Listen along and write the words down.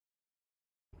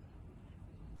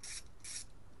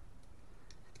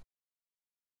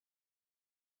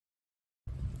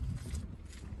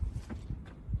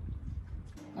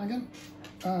Again,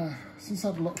 since I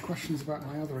had a lot of questions about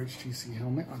my other HJC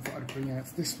helmet, I thought I'd bring out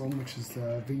this one, which is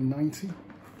the V90.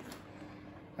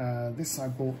 This I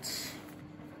bought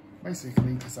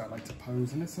basically because I like to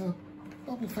pose, and it's a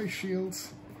double face shield,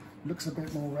 looks a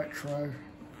bit more retro,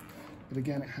 but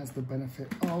again it has the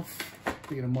benefit of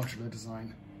being a modular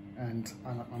design, and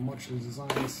I like my modular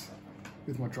designs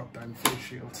with my drop down face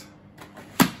shield.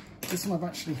 This one I've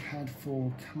actually had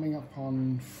for coming up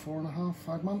on 4.5,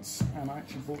 5 months, and I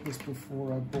actually bought this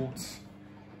before I bought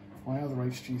my other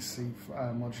HJC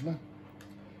modular,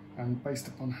 and based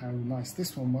upon how nice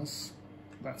this one was,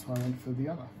 that's why I went for the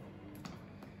other.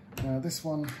 Now this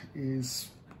one is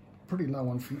pretty low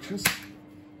on features.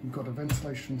 You've got a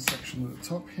ventilation section at the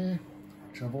top here,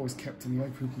 which I've always kept in the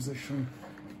open position.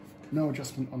 No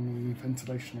adjustment on the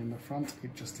ventilation in the front,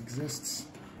 it just exists.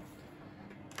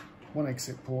 One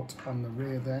exit port on the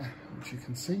rear there, which you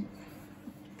can see,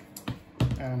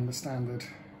 and the standard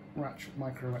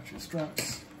micro ratchet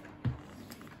straps.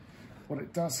 What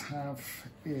it does have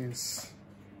is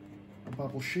a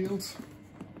bubble shield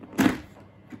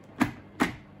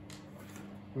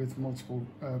with multiple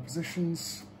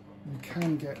positions. You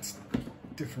can get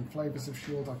different flavors of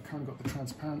shield. I've kind of got the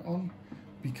transparent on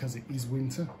because it is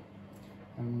winter,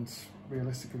 and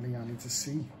realistically I need to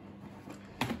see,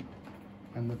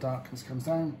 and the darkness comes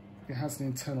down. It has an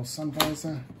internal sun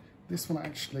visor. This one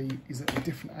actually is at a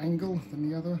different angle than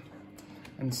the other,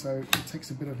 and so it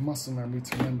takes a bit of muscle memory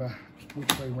to remember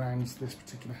which way round this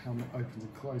particular helmet opens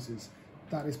and closes.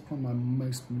 That is probably my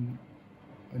most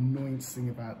annoyance thing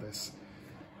about this.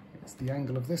 It's the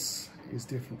angle of this is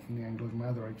different from the angle of my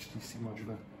other HJC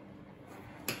modular.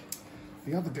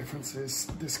 The other difference is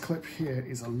this clip here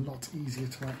is a lot easier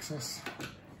to access.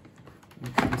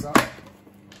 It comes up.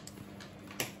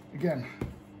 Again,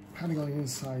 padding on the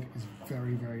inside is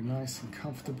very, very nice and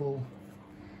comfortable.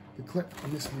 The clip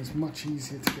on this one is much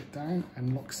easier to get down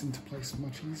and locks into place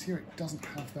much easier. It doesn't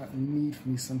have that need for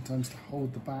me sometimes to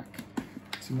hold the back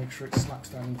to make sure it slaps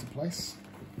down into place,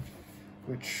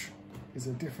 which is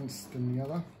a difference than the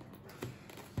other.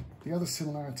 The other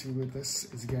similarity with this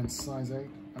is again size 8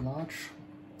 and large.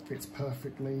 Fits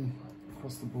perfectly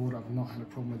across the board. I've not had a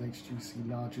problem with HJC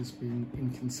larges being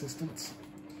inconsistent.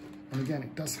 And again,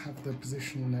 it does have the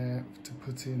position there to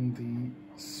put in the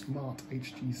smart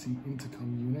HJC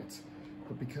intercom unit,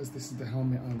 but because this is the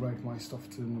helmet I ride most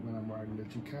often when I'm riding the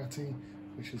Ducati,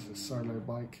 which is a solo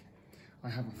bike, I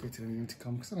haven't fitted any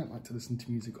intercom because I don't like to listen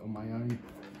to music on my own,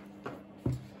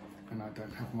 and I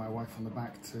don't have my wife on the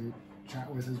back to chat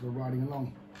with as we're riding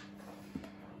along.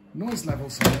 Noise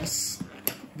levels on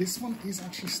this one is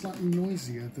actually slightly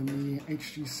noisier than the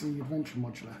HJC Adventure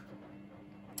modular.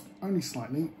 Only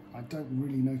slightly. I don't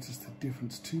really notice the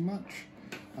difference too much.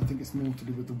 I think it's more to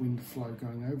do with the wind flow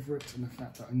going over it and the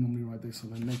fact that I normally ride this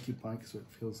on a naked bike, so it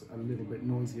feels a little bit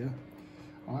noisier.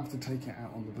 I'll have to take it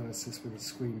out on the Versys with a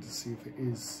screen to see if it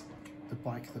is the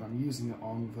bike that I'm using it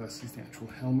on versus the actual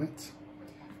helmet.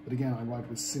 But again, I ride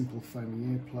with simple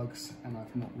foamy earplugs, and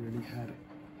I've not really had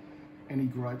any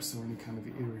gripes or any kind of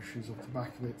ear issues off the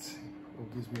back of it, or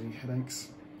gives me any headaches.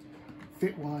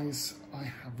 Fit wise, I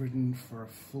have ridden for a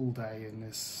full day in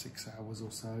this 6 hours or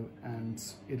so, and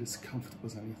it is comfortable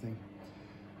as anything.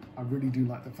 I really do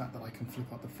like the fact that I can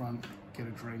flip up the front, get a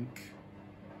drink,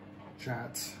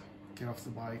 chat, get off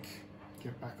the bike,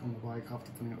 get back on the bike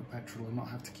after filling up with petrol, and not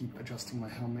have to keep adjusting my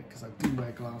helmet because I do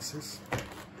wear glasses.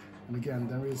 And again,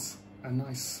 there is a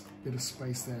nice bit of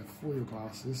space there for your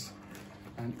glasses,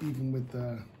 and even with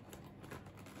the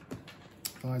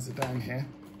visor down here,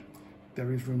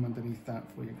 there is room underneath that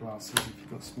for your glasses if you've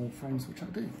got small frames, which I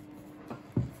do.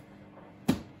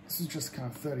 This is just kind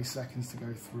of 30 seconds to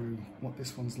go through what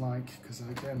this one's like, because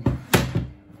again,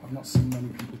 I've not seen many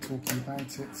people talking about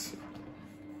it,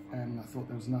 and I thought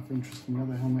there was enough interest in the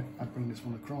other helmet, I'd bring this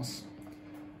one across.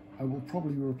 I will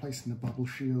probably be replacing the bubble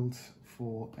shield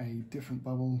for a different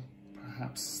bubble,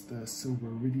 perhaps the silver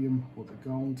iridium or the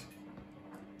gold.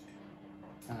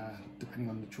 Depending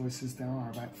on the choices, there are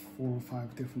about 4 or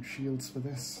 5 different shields for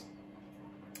this.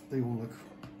 They all look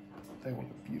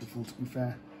beautiful, to be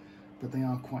fair, but they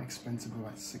are quite expensive,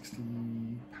 about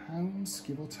 £60,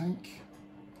 give or take.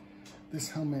 This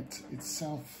helmet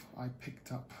itself I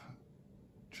picked up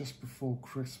just before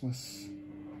Christmas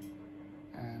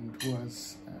and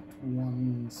was at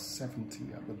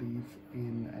 £170, I believe,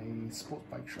 in a sports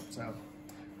bike shop sale.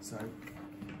 So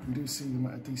you do see them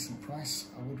at a decent price.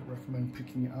 I would recommend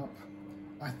picking it up.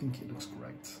 I think it looks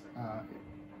great. It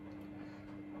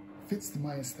fits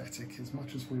my aesthetic. As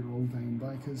much as we're all vain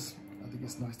bikers, I think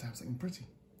it's nice to have something pretty.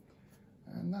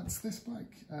 And that's this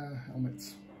bike helmet.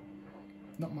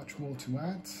 Not much more to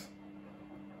add.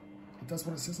 It does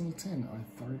what it says on the tin.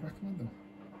 I thoroughly recommend them.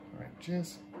 Alright,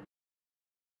 cheers.